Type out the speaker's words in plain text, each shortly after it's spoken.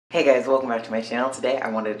Hey guys, welcome back to my channel. Today I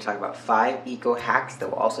wanted to talk about 5 eco hacks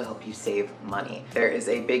that will also help you save money. There is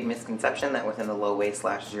a big misconception that within the low waste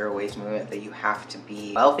 / zero waste movement that you have to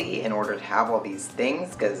be wealthy in order to have all these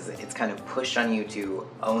things, because it's kind of pushed on you to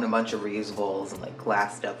own a bunch of reusables and like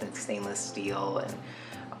glass stuff and stainless steel and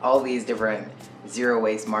all these different zero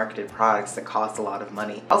waste marketed products that cost a lot of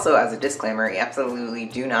money. Also, as a disclaimer, you absolutely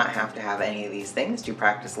do not have to have any of these things to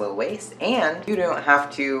practice low waste, and you don't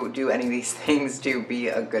have to do any of these things to be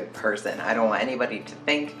a good person. I don't want anybody to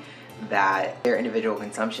think that their individual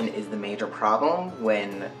consumption is the major problem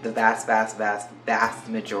when the vast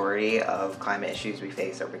majority of climate issues we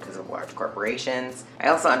face are because of large corporations. I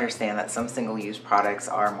also understand that some single-use products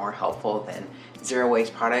are more helpful than zero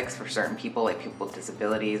waste products for certain people, like people with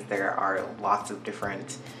disabilities. There are lots of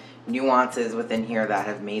different nuances within here that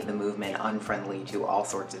have made the movement unfriendly to all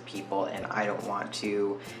sorts of people, and I don't want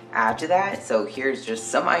to add to that. So here's just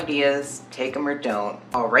some ideas, take them or don't.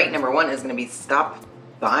 All right, number 1 is going to be stop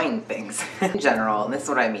buying things in general, and this is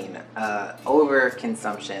what I mean.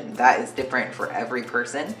 Overconsumption, that is different for every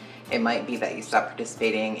person. It might be that you stop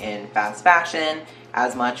participating in fast fashion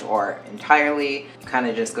as much or entirely, kind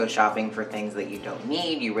of just go shopping for things that you don't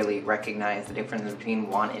need. You really recognize the difference between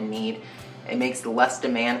want and need. It makes less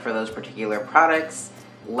demand for those particular products,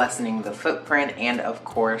 lessening the footprint, and of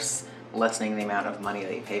course, lessening the amount of money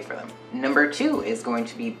that you pay for them. Number 2 is going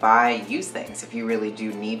to be buy used things. If you really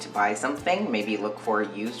do need to buy something, maybe look for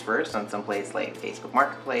used first on some place like Facebook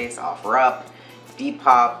Marketplace, OfferUp,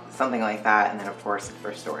 Depop, something like that, and then of course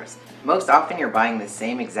thrift stores. Most often you're buying the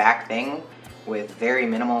same exact thing with very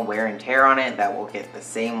minimal wear and tear on it that will get the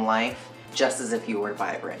same life just as if you were to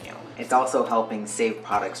buy it brand new. It's also helping save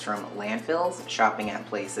products from landfills, shopping at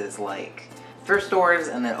places like thrift stores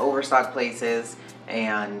and then overstock places,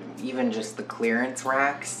 and even just the clearance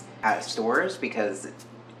racks at stores, because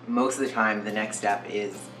most of the time the next step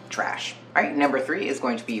is trash. All right, number 3 is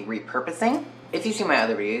going to be repurposing. If you see my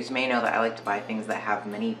other videos, you may know that I like to buy things that have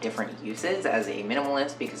many different uses as a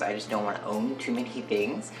minimalist, because I just don't want to own too many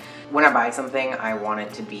things. When I buy something, I want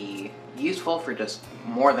it to be useful for just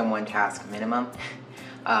more than one task minimum.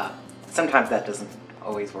 Sometimes that doesn't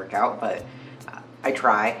always work out, but I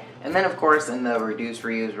try. And then of course in the reduce,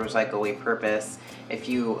 reuse, recycle, repurpose, if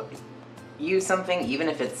you use something, even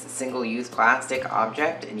if it's single-use plastic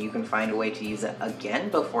object and you can find a way to use it again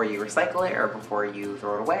before you recycle it or before you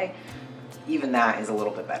throw it away, even that is a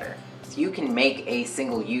little bit better. So you can make a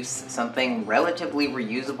single-use something relatively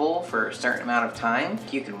reusable for a certain amount of time.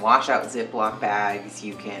 You can wash out Ziploc bags,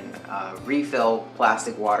 you can refill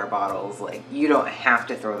plastic water bottles. Like, you don't have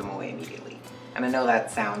to throw them away immediately. And I know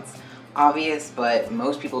that sounds obvious, but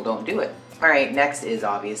most people don't do it. All right, next is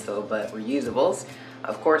obvious though, but reusables.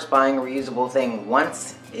 Of course, buying a reusable thing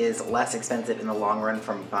once is less expensive in the long run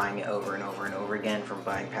from buying it over and over and over again, from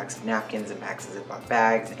buying packs of napkins and packs of Ziploc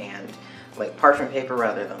bags and like parchment paper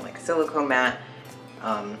rather than like a silicone mat.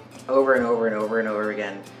 Over and over and over and over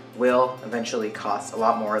again will eventually cost a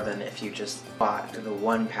lot more than if you just bought the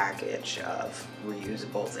one package of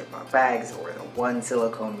reusable Ziploc bags, or the one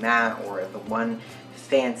silicone mat, or the one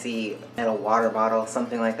fancy metal water bottle,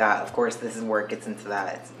 something like that. Of course, this is where it gets into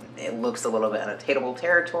that. It looks a little bit unattainable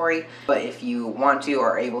territory, but if you want to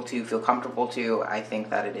or are able to, feel comfortable to, I think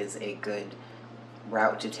that it is a good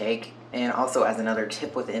route to take. And also, as another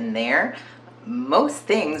tip within there, most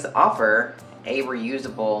things offer a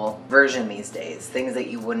reusable version these days, things that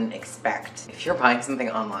you wouldn't expect. If you're buying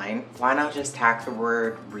something online, why not just tack the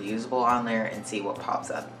word reusable on there and see what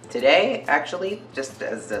pops up? Today, actually, just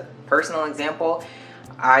as a personal example,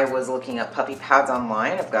 I was looking up puppy pads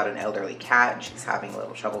online. I've got an elderly cat. She's having a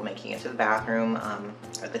little trouble making it to the bathroom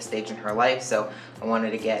at this stage in her life, so I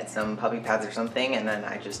wanted to get some puppy pads or something, and then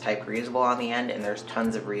I just typed reusable on the end, and there's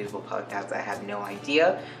tons of reusable puppy pads. I had no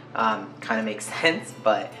idea. Kind of makes sense,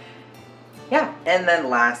 but yeah. And then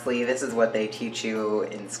lastly, this is what they teach you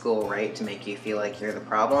in school, right? To make you feel like you're the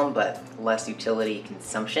problem, but less utility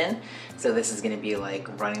consumption. So this is gonna be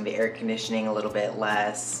like running the air conditioning a little bit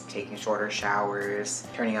less, taking shorter showers,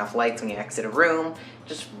 turning off lights when you exit a room.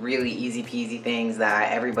 Just really easy peasy things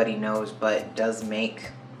that everybody knows, but does make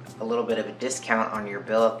a little bit of a discount on your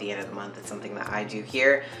bill at the end of the month. It's something that I do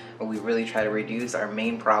here. We really try to reduce. Our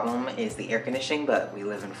main problem is the air conditioning, but we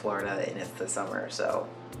live in Florida and it's the summer, so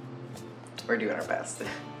we're doing our best.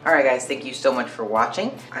 Alright guys, thank you so much for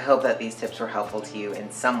watching. I hope that these tips were helpful to you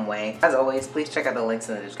in some way. As always, please check out the links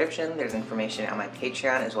in the description. There's information on my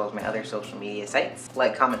Patreon as well as my other social media sites.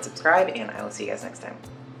 Like, comment, subscribe, and I will see you guys next time.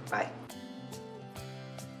 Bye.